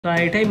তা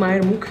এটাই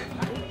মায়ের মুখ।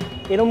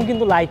 এরকম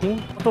কিন্তু লাইটিং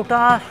কতটা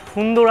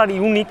সুন্দর আর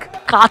ইউনিক,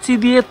 কাঁচি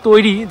দিয়ে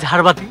তৈরি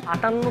ঝাড়বাতি,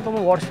 58তম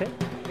বর্ষে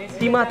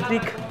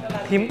ত্রিমাত্রিক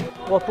থিম,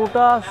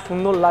 কতটা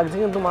সুন্দর লাগছে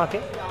কিন্তু মাকে।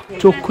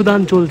 চক্ষুদান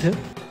চলছে,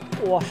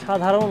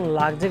 অসাধারণ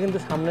লাগছে কিন্তু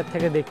সামনের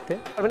থেকে দেখতে।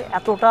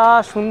 এতটা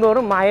সুন্দর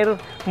মায়ের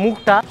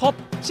মুখটা,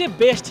 সবচেয়ে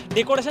বেস্ট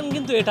ডেকোরেশন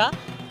কিন্তু এটা।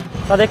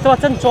 তা দেখতে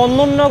পাচ্ছেন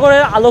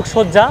চন্দননগরের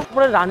আলোকসজ্জা,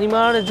 তারপরে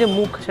রানীমার যে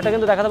মুখ সেটা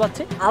কিন্তু দেখাতে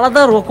পাচ্ছি।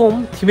 আলাদা রকম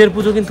থিমের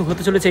পুজো কিন্তু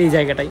হতে চলেছে এই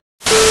জায়গাটায়।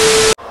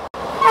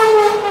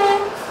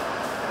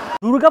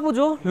 দুর্গা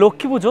পুজো,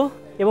 লক্ষ্মী পুজো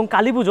এবং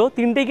কালী পুজো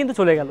তিনটেই কিন্তু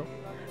চলে গেল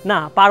না,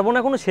 পার্বণ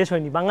এখনো শেষ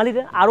হয়নি,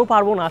 বাঙালিদের আরও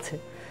পার্বণ আছে।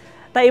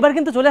 তাই এবার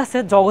কিন্তু চলে আসছে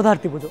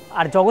জগদ্ধাত্রী পুজো।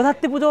 আর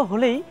জগদ্ধাত্রী পুজো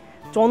হলেই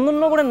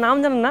চন্দননগরের নাম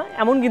জানেন না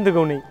এমন কিন্তু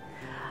কেউ নেই।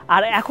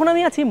 আর এখন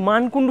আমি আছি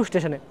মানকুণ্ডু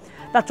স্টেশনে।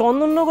 তা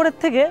চন্দননগরের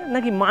থেকে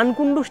নাকি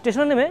মানকুণ্ডু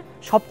স্টেশনে নেমে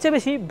সবচেয়ে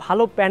বেশি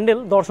ভালো প্যান্ডেল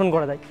দর্শন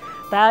করা যায়।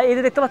 তা এই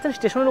যে দেখতে পাচ্ছেন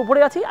স্টেশনের উপরে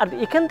আছি। আর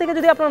এখান থেকে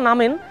যদি আপনারা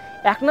নামেন,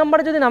 1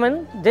 নম্বরে যদি নামেন,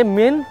 যে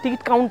মেন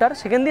টিকিট কাউন্টার,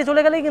 সেখান দিয়ে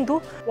চলে গেলেই কিন্তু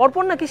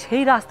পরপর নাকি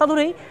সেই রাস্তা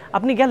ধরেই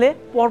আপনি গেলে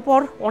পরপর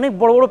অনেক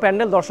বড় বড়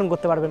প্যান্ডেল দর্শন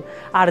করতে পারবেন।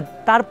 আর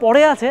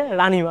তারপরে আছে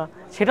রানীমা,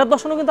 সেটার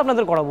দর্শনও কিন্তু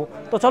আপনাদের করাবো।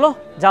 তো চলো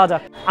যাওয়া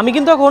যাক। আমি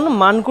কিন্তু এখন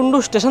মানকুণ্ডু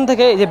স্টেশন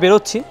থেকে এই যে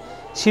বেরোচ্ছি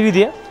সিঁড়ি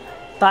দিয়ে।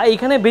 তা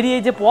এইখানে বেরিয়ে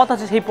যে পথ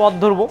আছে সেই পথ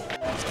ধরবো।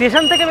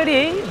 স্টেশন থেকে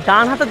বেরিয়েই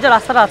ডান হাতের যে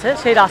রাস্তাটা আছে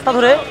সেই রাস্তা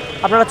ধরে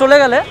আপনারা চলে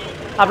গেলে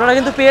আপনারা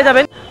কিন্তু পেয়ে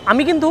যাবেন।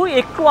 আমি কিন্তু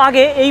একটু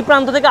আগে এই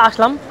প্রান্ত থেকে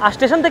আসলাম, আর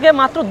স্টেশন থেকে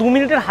মাত্র 2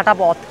 মিনিটের হাঁটা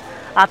পথ।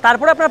 আর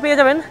তারপরে আপনারা পেয়ে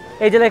যাবেন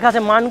এই যে লেখা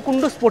আছে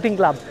মানকুণ্ডু স্পোর্টিং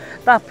ক্লাব।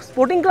 তা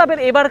স্পোর্টিং ক্লাবের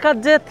এবারকার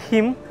যে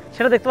থিম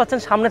সেটা দেখতে পাচ্ছেন,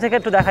 সামনে থেকে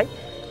একটু দেখাই,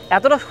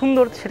 এতটা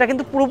সুন্দর। সেটা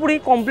কিন্তু পুরোপুরি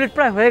কমপ্লিট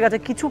প্রায় হয়ে গেছে,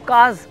 কিছু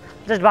কাজ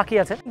জাস্ট বাকি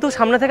আছে। কিন্তু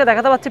সামনে থেকে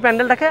দেখাতে পাচ্ছি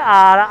প্যান্ডেলটাকে।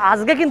 আর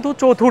আজকে কিন্তু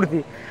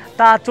চতুর্থী।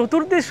 তা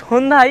চতুর্থীর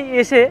সন্ধ্যায়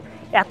এসে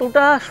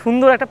এতটা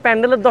সুন্দর একটা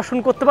প্যান্ডেলের দর্শন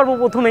করতে পারবো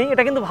প্রথমেই,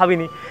 এটা কিন্তু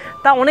ভাবিনি।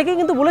 তা অনেকেই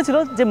কিন্তু বলেছিল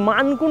যে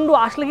মানকুণ্ডু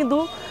আসলে কিন্তু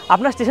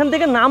আপনার স্টেশন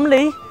থেকে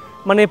নামলেই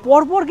মানে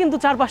পরপর কিন্তু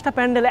 4-5টা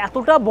প্যান্ডেল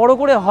এতটা বড়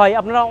করে হয়,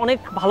 আপনারা অনেক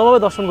ভালোভাবে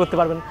দর্শন করতে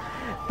পারবেন।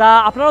 তা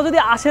আপনারা যদি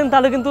আসেন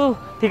তাহলে কিন্তু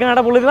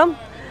ঠিকানাটা বলে দিলাম।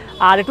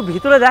 আর একটু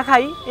ভিতরে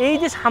দেখাই, এই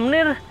যে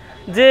সামনের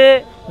যে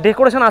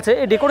ডেকোরেশন আছে,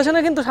 এই ডেকোরেশনে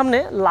কিন্তু সামনে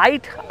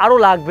লাইট আরও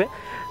লাগবে।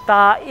 তা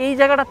এই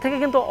জায়গাটার থেকে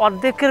কিন্তু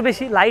অর্ধেকের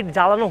বেশি লাইট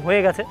জ্বালানো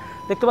হয়ে গেছে,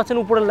 দেখতে পাচ্ছেন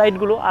উপরের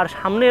লাইটগুলো। আর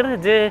সামনের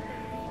যে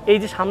এই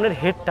যে সামনের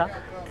হেডটা,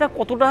 এটা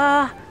কতটা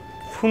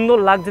সুন্দর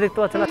লাগছে দেখতে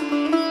পাচ্ছেন।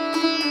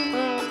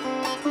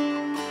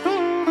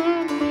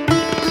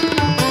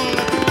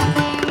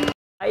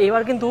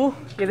 এবার কিন্তু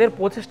এদের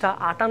প্রচেষ্টা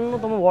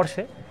 58তম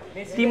বর্ষে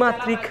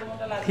ত্রিমাত্রিক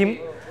থিম।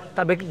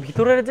 তা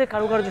ভিতরের যে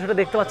কারুকার্য সেটা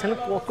দেখতে পাচ্ছেন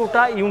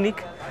কতটা ইউনিক।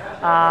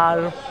 আর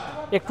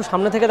একটু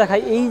সামনে থেকে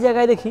দেখাই, এই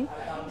জায়গায় দেখি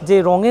যে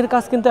রঙের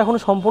কাজ কিন্তু এখনও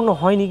সম্পূর্ণ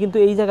হয়নি, কিন্তু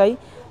এই জায়গায়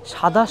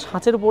সাদা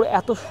সাঁচের উপর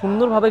এত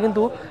সুন্দরভাবে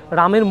কিন্তু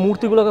রামের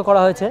মূর্তিগুলোকে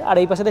করা হয়েছে। আর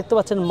এই পাশে দেখতে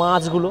পাচ্ছেন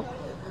মাছগুলো।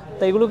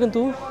 তা এগুলো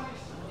কিন্তু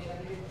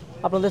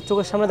আপনাদের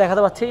চোখের সামনে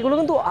দেখাতে পাচ্ছি। এগুলো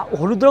কিন্তু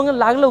হলুদ রঙের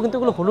লাগলেও কিন্তু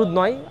এগুলো হলুদ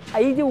নয়।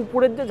 এই যে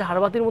উপরের যে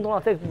ঝাড়বাতির মতো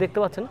আছে দেখতে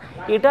পাচ্ছেন,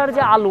 এটার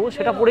যে আলো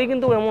সেটা পরেই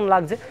কিন্তু এমন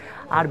লাগছে।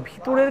 আর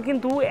ভিতরের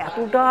কিন্তু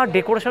এতটা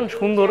ডেকোরেশন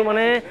সুন্দর,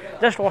 মানে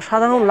জাস্ট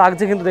অসাধারণ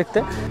লাগছে কিন্তু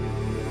দেখতে।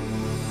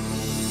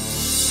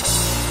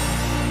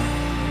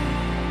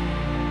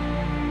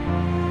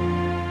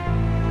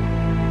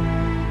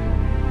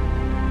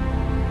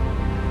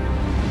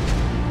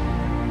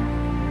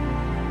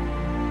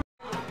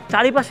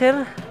 চারিপাশের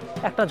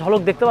একটা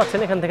ঝলক দেখতে পাচ্ছেন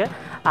এখান থেকে।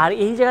 আর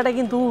এই জায়গাটা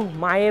কিন্তু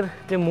মায়ের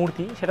যে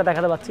মূর্তি সেটা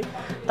দেখাতে পাচ্ছি।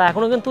 তা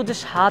এখনও কিন্তু যে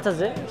সাজ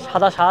আছে,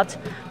 সাদা সাজ,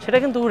 সেটা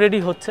কিন্তু রেডি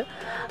হচ্ছে।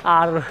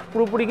 আর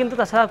পুরোপুরি কিন্তু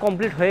তাছাড়া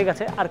কমপ্লিট হয়ে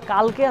গেছে। আর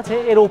কালকে আছে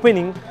এর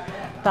ওপেনিং।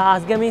 তা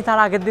আজকে আমি তার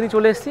আগের দিনই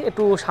চলে এসেছি।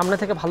 একটু সামনে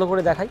থেকে ভালো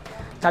করে দেখাই,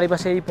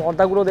 চারিপাশে এই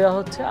পর্দাগুলো দেওয়া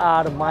হচ্ছে।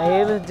 আর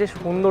মায়ের যে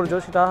সৌন্দর্য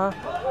সেটা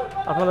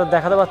আপনাদের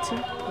দেখাতে পাচ্ছি,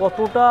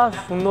 কতটা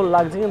সুন্দর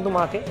লাগছে কিন্তু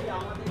মাকে।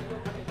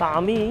 তা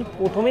আমি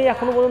প্রথমেই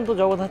এখনও পর্যন্ত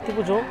জগদ্ধাত্রী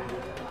পুজো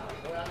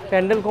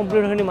প্যান্ডেল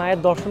কমপ্লিট হয়নি, মায়ের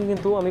দর্শন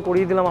কিন্তু আমি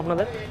করিয়ে দিলাম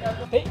আপনাদের।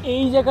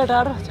 এই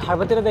জায়গাটার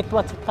ঝাড়বাতিটা দেখতে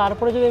পাচ্ছি।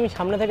 তারপরে যদি আমি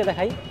সামনে থেকে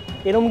দেখাই,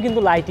 এরকম কিন্তু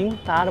লাইটিং,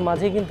 তার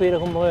মাঝে কিন্তু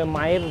এরকমভাবে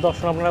মায়ের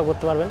দর্শন আপনারা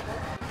করতে পারবেন।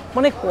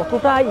 মানে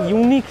কতটা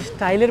ইউনিক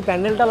স্টাইলের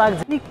প্যান্ডেলটা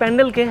লাগছে। ইউনিক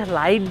প্যান্ডেলকে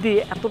লাইট দিয়ে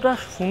এতটা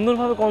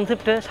সুন্দরভাবে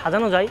কনসেপ্টে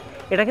সাজানো যায়,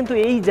 এটা কিন্তু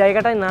এই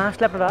জায়গাটায় না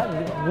আসলে আপনারা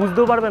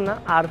বুঝতেও পারবেন না,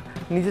 আর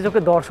নিজে চোখে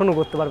দর্শনও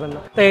করতে পারবেন না।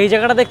 তো এই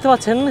জায়গাটা দেখতে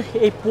পাচ্ছেন,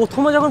 এই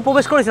প্রথমে যখন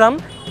প্রবেশ করেছিলাম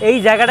এই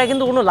জায়গাটায়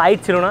কিন্তু কোনো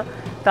লাইট ছিল না।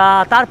 তা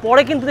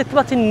তারপরে কিন্তু দেখতে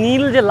পাচ্ছি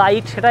নীল যে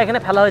লাইট সেটা এখানে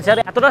ফেলা হয়েছে। আর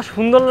এতটা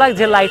সুন্দর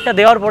লাগছে লাইটটা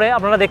দেওয়ার পরে,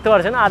 আপনারা দেখতে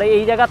পাচ্ছেন। আর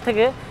এই জায়গার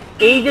থেকে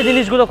এই যে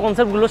জিনিসগুলো,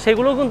 কনসেপ্টগুলো,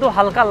 সেগুলো কিন্তু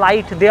হালকা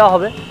লাইট দেওয়া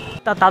হবে।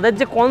 তা তাদের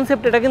যে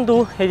কনসেপ্ট, এটা কিন্তু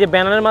এই যে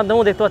ব্যানারের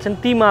মাধ্যমেও দেখতে পাচ্ছেন,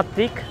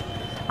 ত্রিমাত্রিক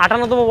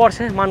 58তম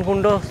বর্ষে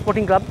মানকুণ্ডু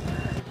স্পোর্টিং ক্লাব।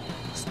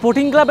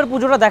 স্পোর্টিং ক্লাবের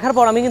পুজোটা দেখার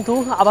পর আমি কিন্তু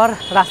আবার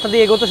রাস্তা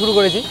দিয়ে এগোতে শুরু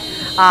করেছি।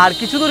 আর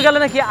কিছু দূর গেলে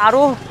নাকি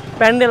আরও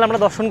প্যান্ডেল আমরা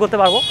দর্শন করতে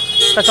পারবো।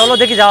 তা চলো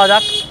দেখি যাওয়া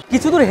যাক।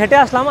 কিছু দূর হেঁটে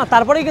আসলাম, আর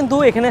তারপরেই কিন্তু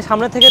এখানে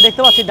সামনে থেকে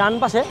দেখতে পাচ্ছি ডান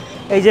পাশে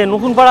এই যে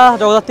নতুন পাড়া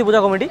জগদ্ধাত্রী পূজা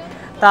কমিটি।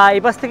 তা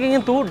এই পাশ থেকে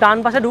কিন্তু ডান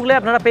পাশে ঢুকলে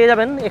আপনারা পেয়ে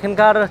যাবেন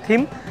এখানকার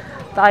থিম।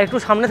 তা একটু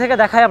সামনে থেকে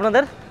দেখায়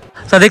আপনাদের।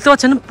 তা দেখতে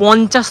পাচ্ছেন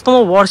 50তম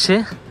বর্ষে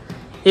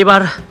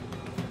এবার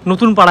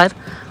নতুন পাড়ায়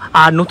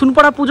আর নতুন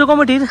পাড়া পুজো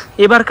কমিটির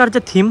এবারকার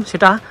যে থিম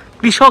সেটা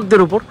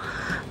কৃষকদের উপর।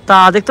 তা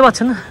দেখতে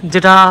পাচ্ছেন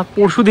যেটা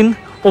পরশুদিন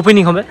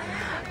ওপেনিং হবে।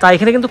 তা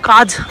এখানে কিন্তু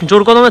কাজ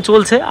জোর কদমে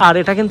চলছে, আর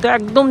এটা কিন্তু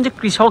একদম যে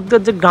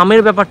কৃষকদের যে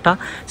গ্রামের ব্যাপারটা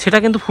সেটা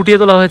কিন্তু ফুটিয়ে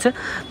তোলা হয়েছে।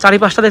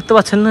 চারিপাশটা দেখতে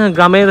পাচ্ছেন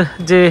গ্রামের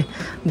যে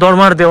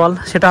দরমার দেওয়াল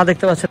সেটা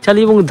দেখতে পাচ্ছেন চালি,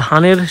 এবং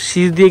ধানের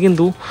শীষ দিয়ে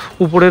কিন্তু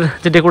উপরের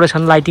যে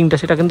ডেকোরেশন লাইটিংটা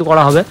সেটা কিন্তু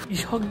করা হবে।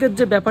 কৃষকদের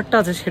যে ব্যাপারটা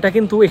আছে সেটা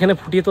কিন্তু এখানে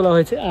ফুটিয়ে তোলা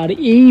হয়েছে। আর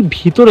এই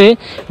ভিতরে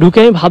ঢুকে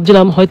আমি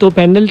ভাবছিলাম হয়তো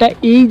প্যান্ডেলটা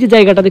এই যে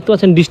জায়গাটা দেখতে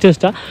পাচ্ছেন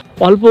ডিস্টেন্সটা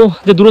অল্প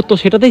যে দূরত্ব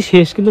সেটাতেই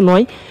শেষ, কিন্তু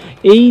নয়।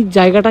 এই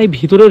জায়গাটায়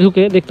ভিতরে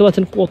ঢুকে দেখতে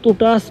পাচ্ছেন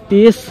কতটা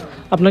স্পেস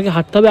আপনাকে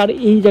হাঁটতে হবে। আর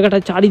এই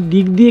জায়গাটায়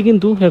চারিদিক দিয়ে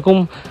কিন্তু এরকম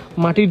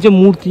মাটির যে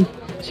মূর্তি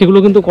সেগুলো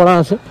কিন্তু করা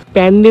আছে।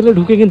 প্যান্ডেলে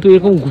ঢুকে কিন্তু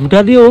এরকম ঘুটা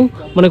দিয়েও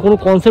মানে কোনো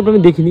কনসেপ্ট আমি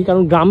দেখিনি,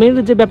 কারণ গ্রামের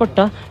যে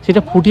ব্যাপারটা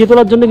সেটা ফুটিয়ে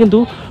তোলার জন্য কিন্তু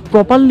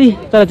প্রপারলি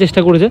তারা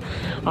চেষ্টা করেছে।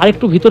 আর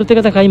একটু ভিতর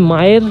থেকে দেখাই,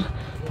 মায়ের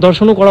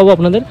দর্শনও করাবো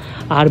আপনাদের।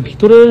 আর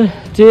ভিতরের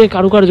যে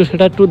কারুকার্য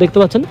সেটা একটু দেখতে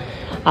পাচ্ছেন।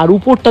 আর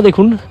উপরটা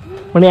দেখুন,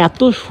 মানে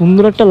এত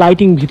সুন্দর একটা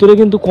লাইটিং, ভিতরে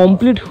কিন্তু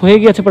কমপ্লিট হয়ে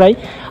গেছে প্রায়,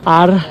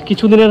 আর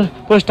কিছুদিনের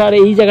পোস্টার।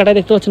 এই জায়গাটায়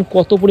দেখতে পাচ্ছেন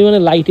কত পরিমাণে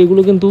লাইট,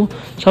 এগুলো কিন্তু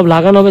সব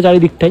লাগানো হবে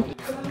চারিদিকটাই।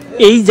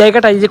 এই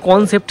জায়গাটায় যে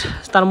কনসেপ্ট,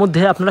 তার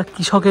মধ্যে আপনারা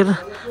কৃষকের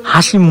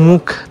হাসি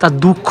মুখ, তার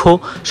দুঃখ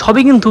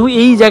সবই কিন্তু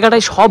এই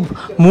জায়গাটায় সব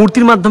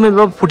মূর্তির মাধ্যমে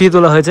ফুটিয়ে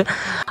তোলা হয়েছে।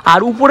 আর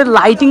উপরের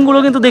লাইটিংগুলো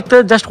কিন্তু দেখতে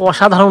জাস্ট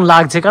অসাধারণ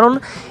লাগছে, কারণ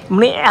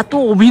মানে এত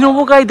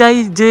অভিনবকায় দেয়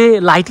যে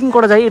লাইটিং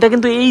করা যায়, এটা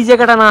কিন্তু এই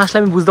জায়গাটা না আসলে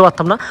আমি বুঝতে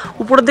পারতাম না।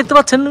 উপরে দেখতে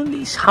পাচ্ছেন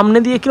সামনে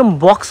দিয়ে কিরকম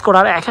বক্স করা,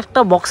 আর এক একটা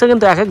বক্সে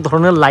কিন্তু এক এক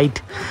ধরনের লাইট,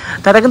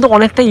 তারা কিন্তু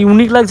অনেকটা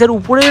ইউনিক লাগছে। আর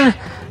উপরের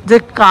যে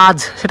কাজ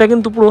সেটা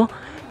কিন্তু পুরো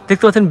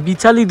দেখতে পাচ্ছেন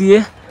বিচালি দিয়ে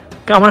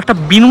আমার একটা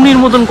বিনুনির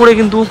মতন করে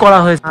কিন্তু করা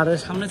হয়েছে। আর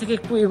সামনে থেকে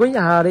একটু এগোই,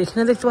 আর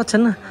এখানে দেখতে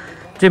পাচ্ছেন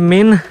যে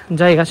মেন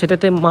জায়গা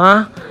সেটাতে মা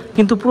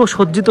কিন্তু পুরো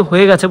সজ্জিত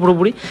হয়ে গেছে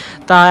পুরোপুরি।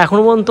 তা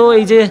এখনও পর্যন্ত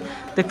এই যে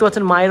দেখতে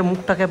পাচ্ছেন মায়ের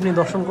মুখটাকে আপনি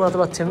দর্শন করাতে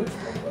পারছেন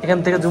এখান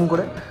থেকে জুম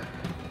করে।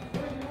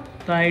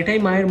 তা এটাই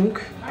মায়ের মুখ।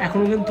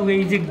 এখনও কিন্তু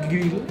এই যে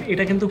গ্রিল,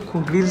 এটা কিন্তু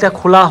গ্রিলটা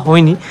খোলা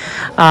হয়নি।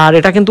 আর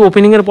এটা কিন্তু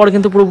ওপেনিংয়ের পর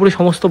কিন্তু পুরোপুরি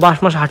সমস্ত বাঁশ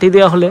মাস হাঁটিয়ে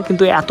দেওয়া হলে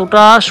কিন্তু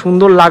এতটা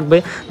সুন্দর লাগবে।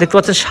 দেখতে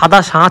পাচ্ছেন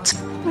সাদা সাঁচ,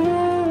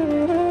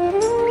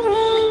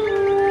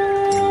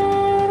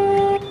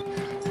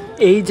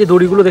 এই যে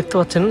দড়িগুলো দেখতে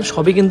পাচ্ছেন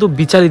সবই কিন্তু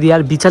বিচালি দিয়ে,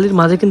 আর বিচালির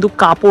মাঝে কিন্তু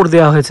কাপড়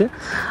দেওয়া হয়েছে।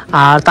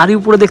 আর তারই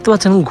উপরে দেখতে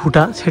পাচ্ছেন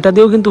ঘুটা, সেটা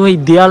দিয়েও কিন্তু এই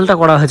দেয়ালটা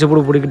করা হয়েছে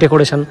পুরোপুরি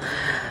ডেকোরেশন।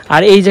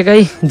 আর এই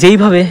জায়গায়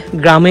যেইভাবে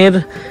গ্রামের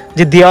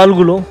যে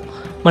দেওয়ালগুলো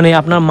মানে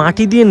আপনার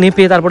মাটি দিয়ে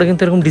নেপে তারপরে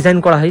কিন্তু এরকম ডিজাইন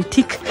করা হয়,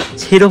 ঠিক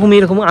সেরকমই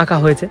এরকম আঁকা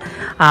হয়েছে।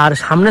 আর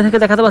সামনে থেকে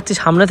দেখাতে পাচ্ছি,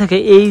 সামনে থেকে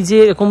এই যে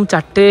এরকম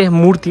চারটে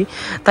মূর্তি,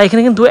 তাই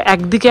এখানে কিন্তু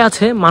একদিকে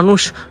আছে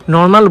মানুষ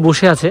নর্মাল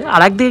বসে আছে,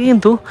 আর একদিকে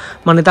কিন্তু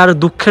মানে তার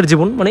দুঃখের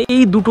জীবন, মানে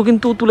এই দুটো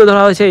কিন্তু তুলে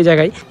ধরা হয়েছে এই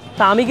জায়গায়।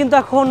 তা আমি কিন্তু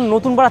এখন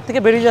নতুন পাড়ার থেকে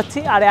বেরিয়ে যাচ্ছি,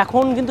 আর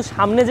এখন কিন্তু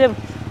সামনে যে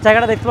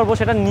জায়গাটা দেখতে পারবো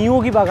সেটা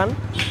নিয়োগী বাগান।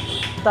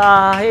 তা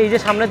এই যে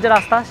সামনের যে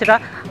রাস্তা সেটা,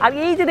 আর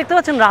এই যে দেখতে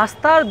পাচ্ছেন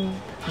রাস্তার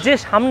যে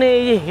সামনে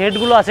এই যে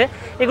হেডগুলো আছে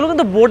এগুলো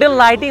কিন্তু বোর্ডের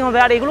লাইটিং হবে,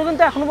 আর এগুলো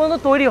কিন্তু এখনও পর্যন্ত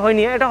তৈরি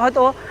হয়নি। এটা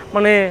হয়তো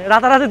মানে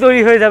রাতারাতি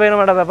তৈরি হয়ে যাবে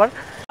এরকম একটা ব্যাপার।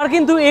 আর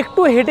কিন্তু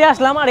একটু হেঁটে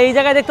আসলাম, আর এই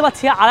জায়গায় দেখতে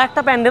পাচ্ছি আর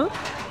একটা প্যান্ডেল।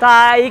 তা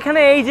এইখানে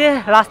এই যে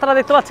রাস্তাটা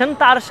দেখতে পাচ্ছেন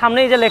তার সামনে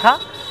এই যে লেখা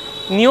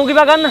নিয়োগী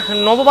বাগান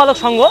নববালক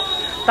সংঘ।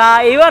 তা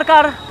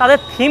এইবারকার তাদের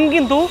থিম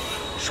কিন্তু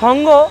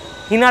সংঘ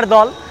হীনার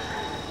দল।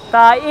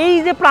 তা এই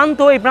যে প্রান্ত,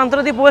 এই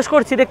প্রান্তটা দিয়ে প্রবেশ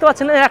করছি, দেখতে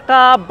পাচ্ছেন একটা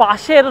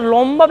বাঁশের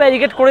লম্বা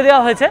ব্যারিকেড করে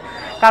দেওয়া হয়েছে,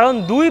 কারণ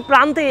দুই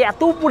প্রান্তে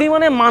এত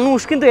পরিমাণে মানুষ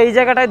কিন্তু এই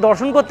জায়গাটায়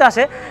দর্শন করতে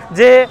আসে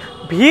যে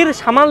ভিড়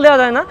সামাল দেওয়া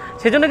যায় না।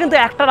 সেজন্য কিন্তু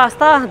একটা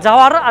রাস্তা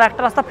যাওয়ার আর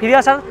একটা রাস্তা ফিরে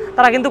আসার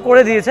তারা কিন্তু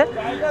করে দিয়েছে।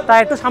 তা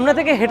একটু সামনে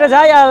থেকে হেঁটে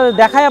যাই আর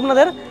দেখাই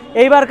আপনাদের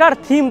এইবারকার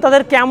থিম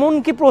তাদের কেমন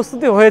কি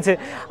প্রস্তুতি হয়েছে।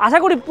 আশা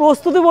করি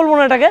প্রস্তুতি বলবো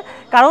না এটাকে,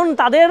 কারণ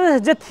তাদের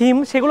যে থিম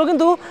সেগুলো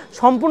কিন্তু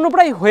সম্পূর্ণ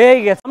প্রায়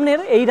হয়েই গেছে। সামনের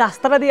এই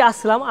রাস্তাটা দিয়ে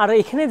আসছিলাম, আর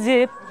এখানে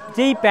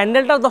যেই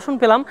প্যান্ডেলটার দর্শন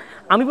পেলাম,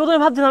 আমি প্রথমে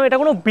ভাবছিলাম এটা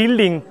কোনো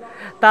বিল্ডিং।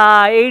 তা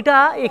এইটা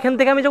এখান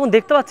থেকে আমি যখন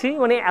দেখতে পাচ্ছি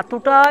মানে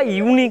এতটা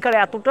ইউনিক আর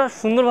এতটা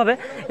সুন্দরভাবে,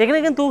 এখানে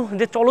কিন্তু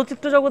যে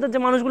চলচ্চিত্র জগতের যে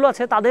মানুষগুলো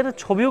আছে তাদের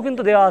ছবিও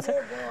কিন্তু দেওয়া আছে।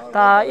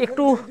 তা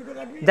একটু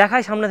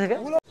দেখাই সামনে থেকে।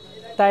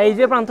 তা এই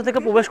যে প্রান্ত থেকে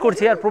প্রবেশ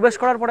করছি, আর প্রবেশ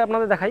করার পরে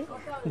আপনাদের দেখাই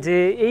যে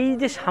এই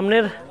যে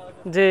সামনের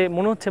যে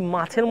মনে হচ্ছে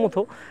মাছের মতো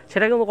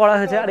সেটা কিন্তু করা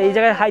হয়েছে। আর এই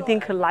জায়গায় আই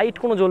থিঙ্ক লাইট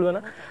কোনো জ্বলবে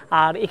না।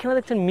 আর এখানে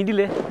দেখছেন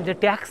মিডিলে যে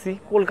ট্যাক্সি,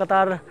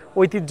 কলকাতার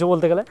ঐতিহ্য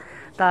বলতে গেলে,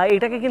 তা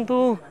এটাকে কিন্তু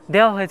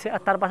দেওয়া হয়েছে।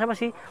 আর তার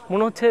পাশাপাশি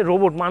মনে হচ্ছে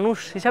রোবট, মানুষ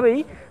হিসাবেই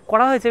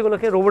করা হয়েছে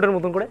এগুলোকে রোবটের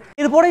মতন করে।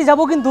 এরপরেই যাব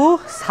কিন্তু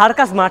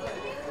সার্কাস মাঠ,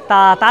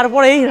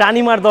 তারপরেই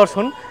রানীমার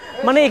দর্শন।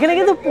 মানে এখানে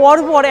কিন্তু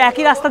পরপর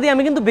একই রাস্তা দিয়ে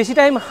আমি কিন্তু বেশি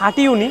টাইম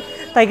হাঁটিও নি,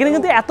 তাই এখানে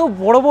কিন্তু এত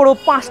বড় বড়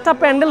 5টা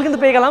প্যান্ডেল কিন্তু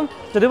পেয়ে গেলাম।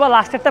 যদিও বা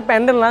লাস্টেরটা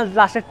প্যান্ডেল না,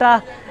 লাস্টেরটা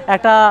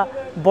একটা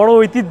বড়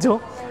ঐতিহ্য,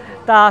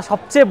 তা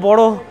সবচেয়ে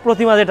বড়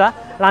প্রতিমা যেটা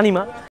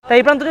রানীমা। তাই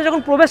এই প্রান্তটা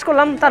যখন প্রবেশ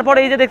করলাম, তারপরে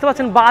এই যে দেখতে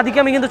পাচ্ছেন বাঁ দিকে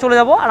আমি কিন্তু চলে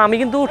যাব। আর আমি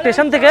কিন্তু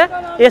স্টেশন থেকে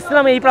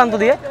এসছিলাম এই প্রান্ত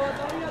দিয়ে।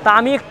 তা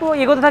আমি একটু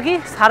এগোতে থাকি,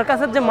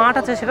 সার্কাসের যে মাঠ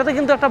আছে সেটাতে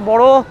কিন্তু একটা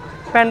বড়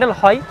প্যান্ডেল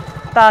হয়।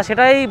 তা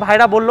সেটাই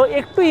ভাইরা বললো,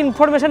 একটু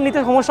ইনফরমেশান নিতে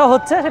সমস্যা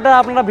হচ্ছে, সেটা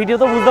আপনারা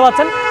ভিডিওতে বুঝতে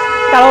পারছেন,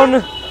 কারণ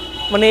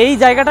মানে এই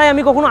জায়গাটায়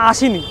আমি কখনো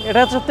আসিনি, এটা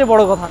হচ্ছে সবচেয়ে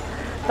বড় কথা।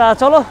 তা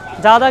চলো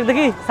যাওয়া যাক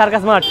দেখি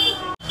সার্কাস মাঠ।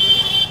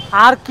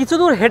 আর কিছু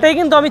দূর হেঁটেই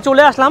কিন্তু আমি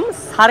চলে আসলাম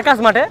সার্কাস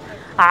মাঠে।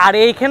 আর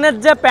এইখানের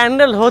যে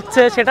প্যান্ডেল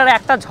হচ্ছে সেটার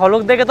একটা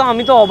ঝলক দেখে তো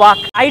আমি তো অবাক।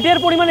 লাইটের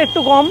পরিমাণ একটু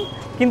কম,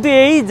 কিন্তু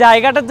এই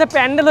জায়গাটার যে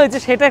প্যান্ডেল হয়েছে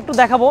সেটা একটু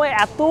দেখাবো।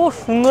 এত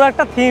সুন্দর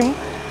একটা থিম,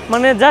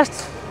 মানে জাস্ট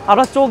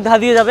আপনার চোখ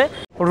ধাঁধিয়ে যাবে।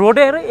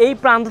 রোডের এই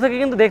প্রান্ত থেকে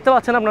কিন্তু দেখতে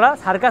পাচ্ছেন আপনারা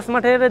সার্কাস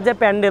মাঠের যে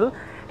প্যান্ডেল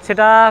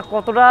সেটা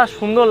কতটা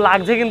সুন্দর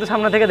লাগছে কিন্তু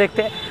সামনে থেকে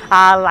দেখতে।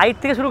 আর লাইট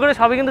থেকে শুরু করে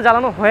সবই কিন্তু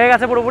জ্বালানো হয়ে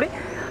গেছে পুরোপুরি।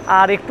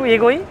 আর একটু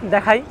এগোই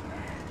দেখাই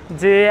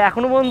যে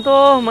এখনও পর্যন্ত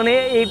মানে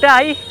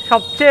এটাই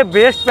সবচেয়ে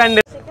বেস্ট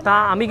প্যান্ডেল। তা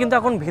আমি কিন্তু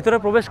এখন ভিতরে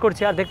প্রবেশ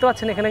করছি, আর দেখতে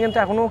পাচ্ছেন এখানে কিন্তু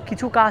এখনও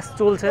কিছু কাজ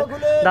চলছে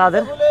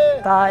দাদাদের।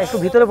 তা একটু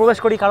ভিতরে প্রবেশ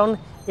করি, কারণ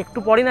একটু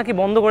পরই নাকি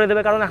বন্ধ করে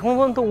দেবে, কারণ এখনও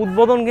পর্যন্ত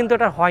উদ্বোধন কিন্তু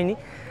এটা হয়নি।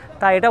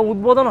 তা এটা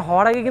উদ্বোধন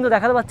হওয়ার আগে কিন্তু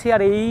দেখাতে পাচ্ছি।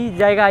 আর এই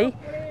জায়গায়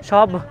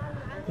সব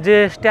যে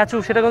স্ট্যাচু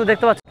সেটা কিন্তু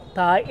দেখতে পাচ্ছি।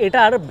 তা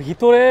এটার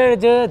ভিতরের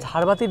যে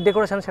ঝাড়বাতির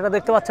ডেকোরেশন সেটা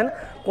দেখতে পাচ্ছেন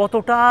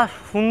কতটা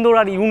সুন্দর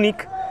আর ইউনিক।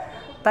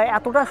 তাই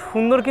এতটা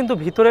সুন্দর কিন্তু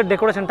ভিতরের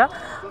ডেকোরেশনটা।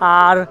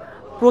 আর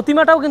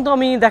প্রতিমাটাও কিন্তু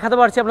আমি দেখাতে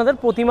পারছি আপনাদের।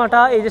 প্রতিমাটা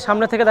এই যে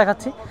সামনে থেকে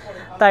দেখাচ্ছি,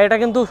 তাই এটা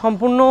কিন্তু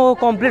সম্পূর্ণ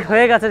কমপ্লিট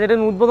হয়ে গেছে, যেটা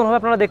উদ্বোধন হবে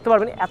আপনারা দেখতে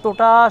পারবেন।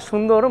 এতটা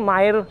সুন্দর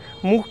মায়ের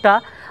মুখটা,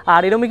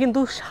 আর এরকমই কিন্তু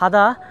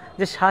সাদা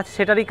যে সাজ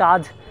সেটারই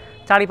কাজ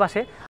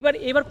চারিপাশে।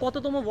 এবার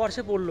কততম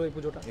বর্ষে পড়লো এই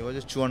পুজোটা? এবার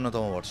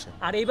 54তম বর্ষে।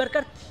 আর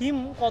এবারকার থিম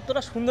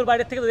কতটা সুন্দর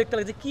বাইরের থেকে দেখতে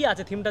লাগছে। কি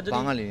আছে থিমটা? যদি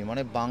বাঙালি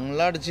মানে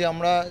বাংলার যে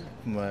আমরা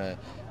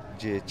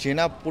যে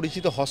চেনা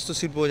পরিচিত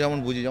হস্তশিল্প যেমন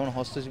বুঝি, যেমন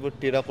হস্তশিল্প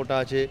টেরাকোটা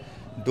আছে,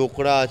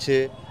 ডোকরা আছে,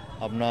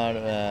 আপনার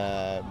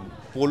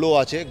পোলো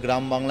আছে,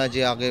 গ্রাম বাংলা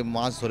যে আগে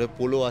মাছ ধরে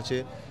পোলো আছে,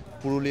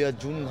 পুরুলিয়ার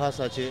জুন ঘাস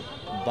আছে,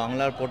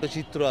 বাংলার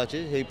পটচিত্র আছে।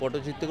 সেই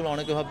পটচিত্রগুলো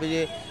অনেকে ভাববে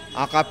যে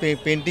আঁকা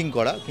পেন্টিং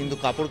করা, কিন্তু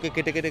কাপড়কে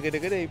কেটে কেটে কেটে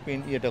কেটে এই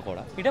এটা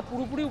করা। এটা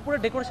পুরোপুরি উপরে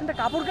ডেকোরেশনটা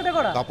কাপড় কেটে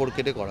করা? কাপড়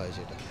কেটে করা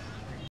হয়েছে এটা।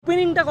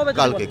 ওপেনিংটা কবে?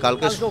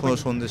 কালকে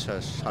সন্ধ্যে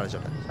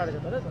 4:30।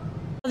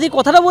 যে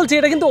কথাটা বলছি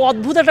এটা কিন্তু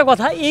অদ্ভুত একটা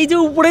কথা। এই যে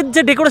উপরের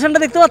যে ডেকোরেশনটা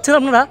দেখতে পাচ্ছেন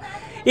আপনারা,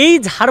 এই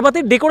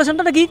ঝাড়বাতির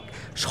ডেকোরেশনটা নাকি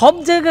সব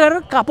জায়গার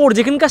কাপড়,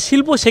 যেখানকার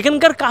শিল্প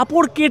সেখানকার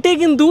কাপড় কেটে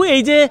কিন্তু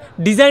এই যে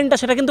ডিজাইনটা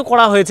সেটা কিন্তু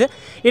করা হয়েছে।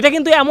 এটা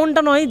কিন্তু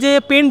এমনটা নয় যে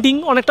পেন্টিং,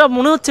 অনেকটা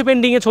মনে হচ্ছে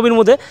পেন্টিংয়ে ছবির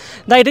মধ্যে।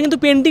 না, এটা কিন্তু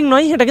পেন্টিং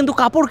নয়, এটা কিন্তু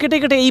কাপড় কেটে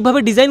কেটে এইভাবে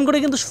ডিজাইন করে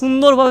কিন্তু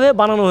সুন্দরভাবে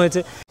বানানো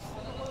হয়েছে।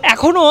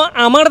 এখনও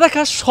আমার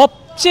দেখা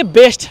সবচেয়ে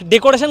বেস্ট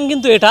ডেকোরেশন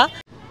কিন্তু এটা।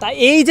 তাই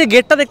এই যে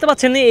গেটটা দেখতে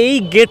পাচ্ছেন, এই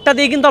গেটটা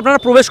দিয়ে কিন্তু আপনারা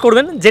প্রবেশ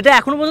করবেন, যেটা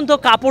এখনও পর্যন্ত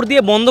কাপড়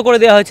দিয়ে বন্ধ করে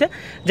দেওয়া হয়েছে,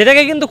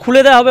 যেটাকে কিন্তু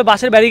খুলে দেওয়া হবে।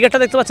 বাসের ব্যারিকেডটা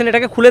দেখতে পাচ্ছেন,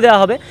 এটাকে খুলে দেওয়া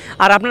হবে।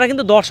 আর আপনারা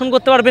কিন্তু দর্শন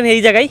করতে পারবেন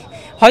এই জায়গায়।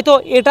 হয়তো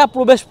এটা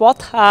প্রবেশ পথ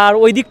আর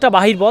ওই দিকটা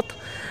বাহির পথ।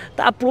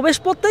 তা প্রবেশ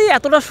পথটাই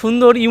এতটা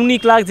সুন্দর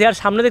ইউনিক লাগছে। আর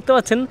সামনে দেখতে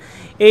পাচ্ছেন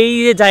এই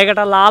যে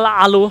জায়গাটা লাল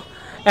আলো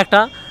একটা,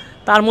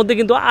 তার মধ্যে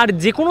কিন্তু আর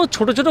যে কোনো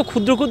ছোটো ছোটো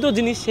ক্ষুদ্র ক্ষুদ্র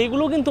জিনিস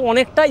সেইগুলো কিন্তু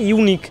অনেকটা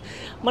ইউনিক।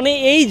 মানে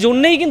এই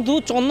জন্যেই কিন্তু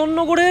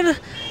চন্দননগরের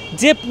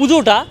যে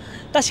পুজোটা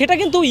তা সেটা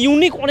কিন্তু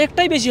ইউনিক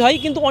অনেকটাই বেশি হয়।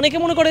 কিন্তু অনেকে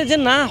মনে করে যে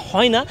না,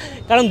 হয় না,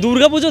 কারণ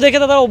দুর্গাপুজো দেখে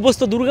তারা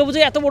অভ্যস্ত।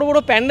 দুর্গাপুজোয় এত বড় বড়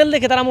প্যান্ডেল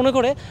দেখে তারা মনে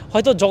করে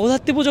হয়তো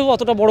জগদ্ধাত্রী পুজো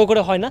অতটা বড়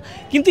করে হয় না।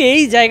 কিন্তু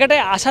এই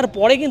জায়গাটায় আসার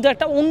পরে কিন্তু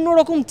একটা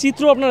অন্যরকম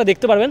চিত্র আপনারা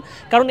দেখতে পারবেন,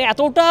 কারণ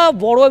এতটা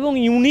বড় এবং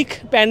ইউনিক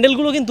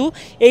প্যান্ডেলগুলো কিন্তু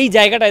এই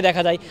জায়গাটায়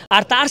দেখা যায়।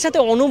 আর তার সাথে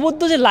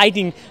অনবদ্য যে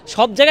লাইটিং,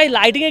 সব জায়গায়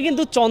লাইটিংয়ে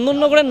কিন্তু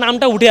চন্দননগরের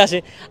নামটা উঠে আসে।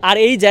 আর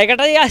এই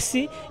জায়গাটায়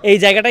আসছি, এই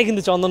জায়গাটাই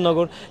কিন্তু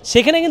চন্দননগর।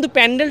 সেখানে কিন্তু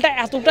প্যান্ডেলটা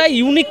এতটা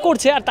ইউনিক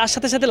করছে, আর তার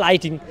সাথে সাথে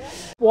লাইটিং।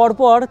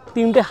 পরপর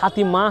 3টে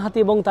হাতি, মা হাতি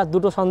এবং তার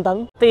 2টো সন্তান।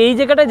 তো এই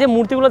জায়গাটায় যে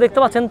মূর্তিগুলো দেখতে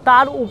পাচ্ছেন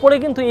তার উপরে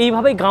কিন্তু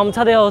এইভাবেই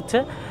গামছা দেওয়া হচ্ছে।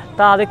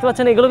 তা দেখতে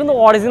পাচ্ছেন এগুলো কিন্তু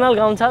অরিজিনাল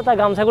গামছা। তা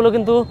গামছাগুলো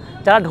কিন্তু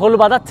যারা ঢোল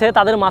বাজাচ্ছে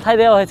তাদের মাথায়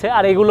দেওয়া হয়েছে,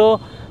 আর এগুলো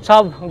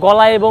সব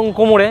গলায় এবং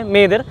কোমরে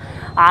মেয়েদের।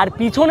 আর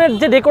পিছনের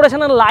যে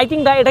ডেকোরেশন আর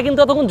লাইটিংটা, এটা কিন্তু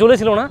এতক্ষণ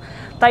জ্বলেছিল না।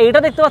 তাই এটা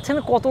দেখতে পাচ্ছেন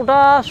কতটা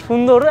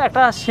সুন্দর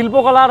একটা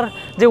শিল্পকলার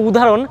যে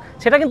উদাহরণ,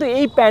 সেটা কিন্তু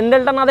এই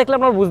প্যান্ডেলটা না দেখলে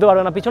আপনারা বুঝতে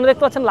পারবেন না। পিছনে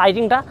দেখতে পাচ্ছেন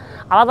লাইটিংটা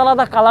আলাদা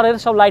আলাদা কালারের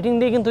সব লাইটিং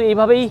দিয়ে কিন্তু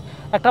এইভাবেই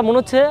একটা মনে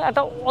হচ্ছে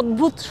একটা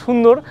অদ্ভুত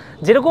সুন্দর,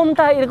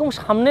 যেরকমটা এরকম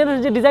সামনের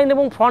যে ডিজাইন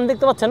এবং ফ্রন্ট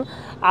দেখতে পাচ্ছেন,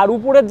 আর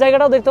উপরের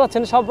জায়গাটাও দেখতে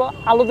পাচ্ছেন সব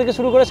আলো থেকে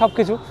শুরু করে সব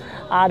কিছু।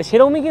 আর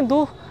সেরকমই কিন্তু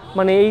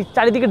মানে এই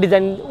চারিদিকে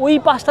ডিজাইন। ওই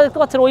পাশটা দেখতে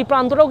পাচ্ছেন, ওই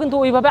প্রান্তটাও কিন্তু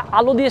ওইভাবে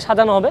আলো দিয়ে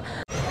সাজানো হবে।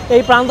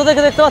 এই প্রান্ত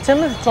থেকে দেখতে পাচ্ছেন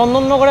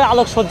চন্দননগরের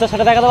আলোকসজ্জা,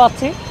 সেটা দেখাতে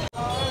পাচ্ছি।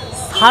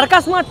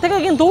 সার্কাস মাঠ থেকে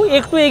কিন্তু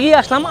একটু এগিয়ে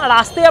আসলাম, আর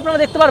রাস্তায় আপনারা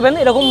দেখতে পারবেন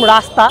এরকম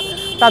রাস্তা,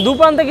 তার দু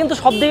প্রান্তে কিন্তু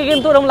সব দিকে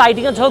কিন্তু এরকম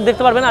লাইটিংয়ের ঝলক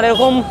দেখতে পারবেন। আর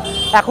এরকম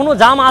এখনও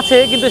জাম আছে,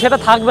 কিন্তু সেটা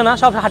থাকবে না,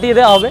 সব হাঁটিয়ে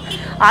দেওয়া হবে।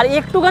 আর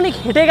একটুখানি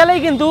হেঁটে গেলেই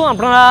কিন্তু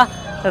আপনারা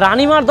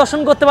রানীমার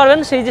দর্শন করতে পারবেন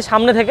সেই যে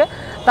সামনে থেকে।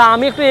 তা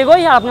আমি একটু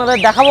এগোই আর আপনাদের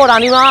দেখাবো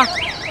রানীমা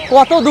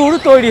কত দূর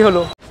তৈরি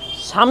হলো।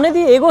 সামনে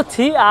দিয়ে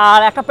এগোচ্ছি, আর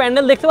একটা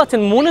প্যান্ডেল দেখতে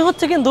পাচ্ছেন, মনে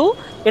হচ্ছে কিন্তু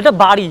এটা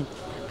বাড়ি,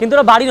 কিন্তু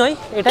এটা বাড়ি নয়,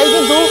 এটাই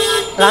কিন্তু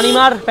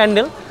রানীমার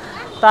প্যান্ডেল।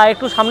 তা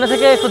একটু সামনে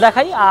থেকে একটু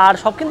দেখাই। আর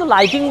সব কিন্তু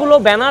লাইটিংগুলো,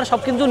 ব্যানার সব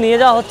কিন্তু নিয়ে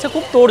যাওয়া হচ্ছে,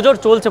 খুব তোড়জোড়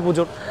চলছে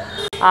পুজোর।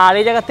 আর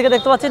এই জায়গা থেকে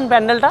দেখতে পাচ্ছেন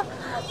প্যান্ডেলটা,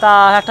 তা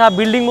একটা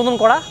বিল্ডিং মতন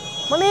করা,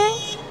 মানে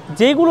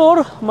যেগুলোর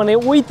মানে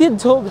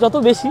ঐতিহ্য যত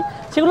বেশি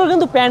সেগুলোর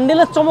কিন্তু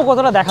প্যান্ডেলের চমক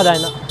অতটা দেখা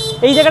যায় না।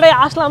 এই জায়গাটায়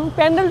আসলাম,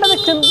 প্যান্ডেলটা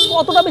দেখছেন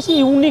অতটা বেশি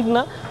ইউনিক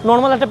না,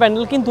 নর্মাল একটা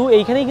প্যান্ডেল, কিন্তু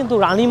এইখানেই কিন্তু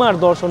রানীমার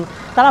দর্শন।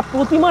 তারা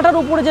প্রতিমাটার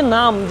উপরে যে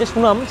নাম, যে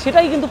সুনাম,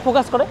 সেটাই কিন্তু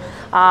ফোকাস করে।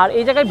 আর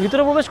এই জায়গায়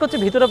ভিতরে প্রবেশ করছে,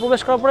 ভিতরে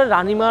প্রবেশ করার পরে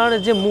রানীমার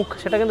যে মুখ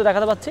সেটা কিন্তু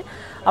দেখাতে পাচ্ছি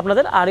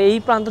আপনাদের। আর এই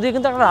প্রান্ত দিয়ে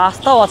কিন্তু একটা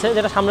রাস্তাও আছে,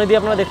 যেটা সামনে দিয়ে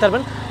আপনারা দেখতে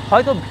পারবেন।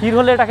 হয়তো ভিড়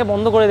হলে এটাকে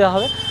বন্ধ করে দেওয়া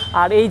হবে।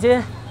 আর এই যে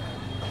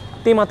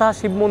তেমাথা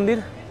শিব মন্দির,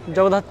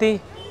 জগদ্ধাত্রী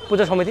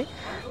পূজা সমিতি,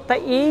 তাই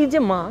এই যে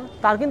মা,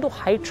 তার কিন্তু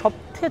হাইট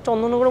সবথেকে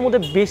চন্দননগরের মধ্যে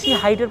বেশি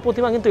হাইটের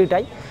প্রতিমা কিন্তু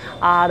এটাই।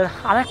 আর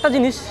আরেকটা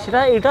জিনিস,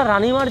 এটা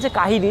রানীমার যে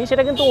কাহিনী,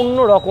 সেটা কিন্তু অন্য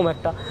রকম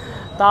একটা।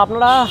 তা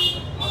আপনারা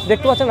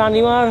দেখতে পাচ্ছেন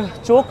রানীমার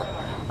চোখ,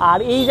 আর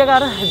এই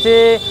জায়গার যে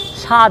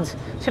সাজ,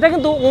 সেটা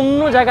কিন্তু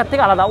অন্য জায়গার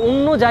থেকে আলাদা।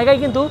 অন্য জায়গায়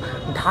কিন্তু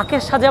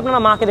ঢাকের সাজে আপনারা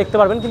মাকে দেখতে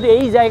পারবেন, কিন্তু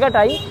এই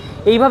জায়গাটাই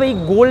এইভাবে এই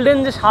গোল্ডেন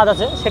যে সাজ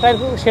আছে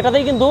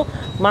সেটাতেই কিন্তু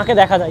মাকে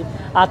দেখা যায়।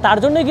 আর তার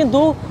জন্যই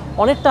কিন্তু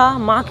অনেকটা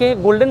মাকে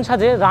গোল্ডেন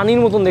সাজে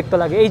রানীর মতন দেখতে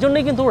লাগে, এই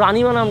জন্যই কিন্তু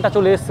রানীমা নামটা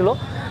চলে এসেছিলো।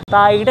 তা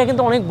এইটা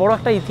কিন্তু অনেক বড়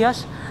একটা ইতিহাস।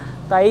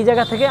 তা এই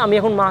জায়গা থেকে আমি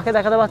এখন মাকে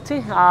দেখাতে পাচ্ছি।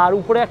 আর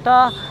উপরে একটা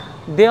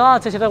দেওয়া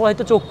আছে, সেটা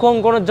হয়তো চক্ষু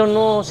অঙ্কনের জন্য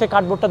সে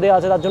কার্ডবোর্ডটা দেওয়া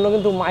আছে, তার জন্য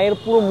কিন্তু মায়ের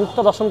পুরো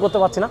মুখটা দর্শন করতে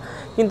পারছি না।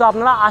 কিন্তু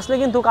আপনারা আসলে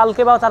কিন্তু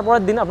কালকে বা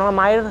তারপরের দিন আপনারা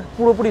মায়ের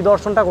পুরোপুরি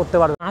দর্শনটা করতে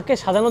পারবেন। মাকে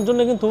সাজানোর জন্য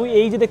কিন্তু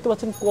এই যে দেখতে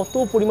পাচ্ছেন কত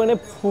পরিমাণে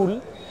ফুল,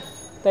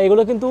 তা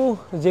এগুলো কিন্তু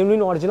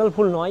জেনুইন অরিজিনাল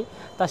ফুল নয়।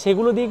 তা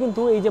সেগুলো দিয়ে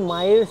কিন্তু এই যে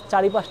মায়ের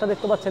চারিপাশটা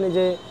দেখতে পাচ্ছেন, এই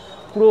যে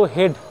পুরো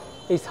হেড,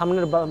 এই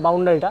সামনের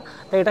বাউন্ডারিটা,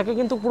 তা এটাকে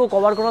কিন্তু পুরো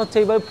কভার করা হচ্ছে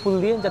এইভাবে ফুল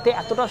দিয়ে, যাতে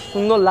এতটা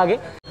সুন্দর লাগে।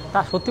 তা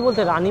সত্যি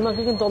বলতে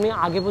রানীমাকে কিন্তু আমি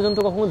আগে পর্যন্ত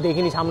কখনো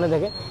দেখিনি সামনে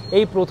থেকে,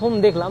 এই প্রথম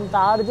দেখলাম।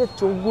 তার যে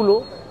চোখগুলো,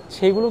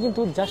 সেগুলো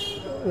কিন্তু জাস্ট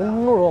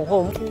অন্য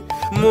রকম।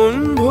 মন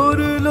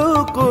ভরলো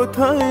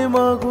কোথায়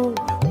মাগো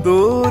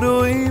তোর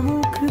ওই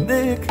মুখ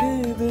দেখে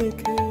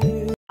দেখে।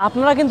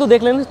 আপনারা কিন্তু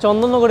দেখলেন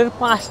চন্দননগরের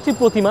 5টি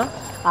প্রতিমা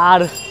আর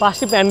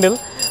 5টি প্যান্ডেল।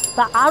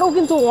 তা আরও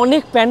কিন্তু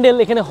অনেক প্যান্ডেল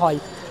এখানে হয়,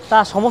 তা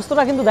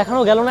সমস্তটা কিন্তু দেখানো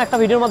গেল না একটা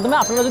ভিডিওর মাধ্যমে।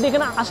 আপনারা যদি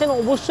এখানে আসেন,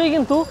 অবশ্যই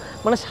কিন্তু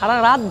মানে সারা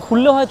রাত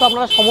ঘুরলে হয়তো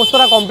আপনারা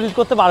সমস্তটা কমপ্লিট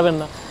করতে পারবেন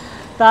না।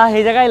 তা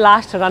এই জায়গায়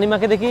লাস্ট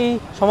রানীমাকে দেখেই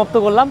সমাপ্ত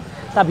করলাম।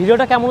 তা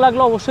ভিডিওটা কেমন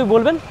লাগলো অবশ্যই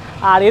বলবেন।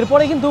 আর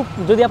এরপরে কিন্তু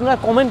যদি আপনারা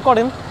কমেন্ট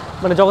করেন,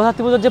 মানে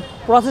জগদ্ধাত্রী পুজোর যে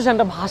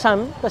প্রসেশনটা, ভাসান,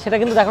 তা সেটা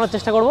কিন্তু দেখানোর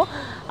চেষ্টা করব।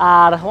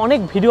 আর অনেক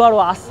ভিডিও আরও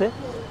আসছে,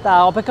 তা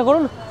অপেক্ষা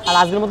করুন। আর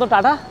আজকের মতো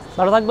টাটা,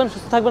 ভালো থাকবেন,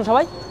 সুস্থ থাকবেন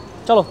সবাই,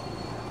 চলো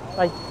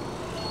বাই।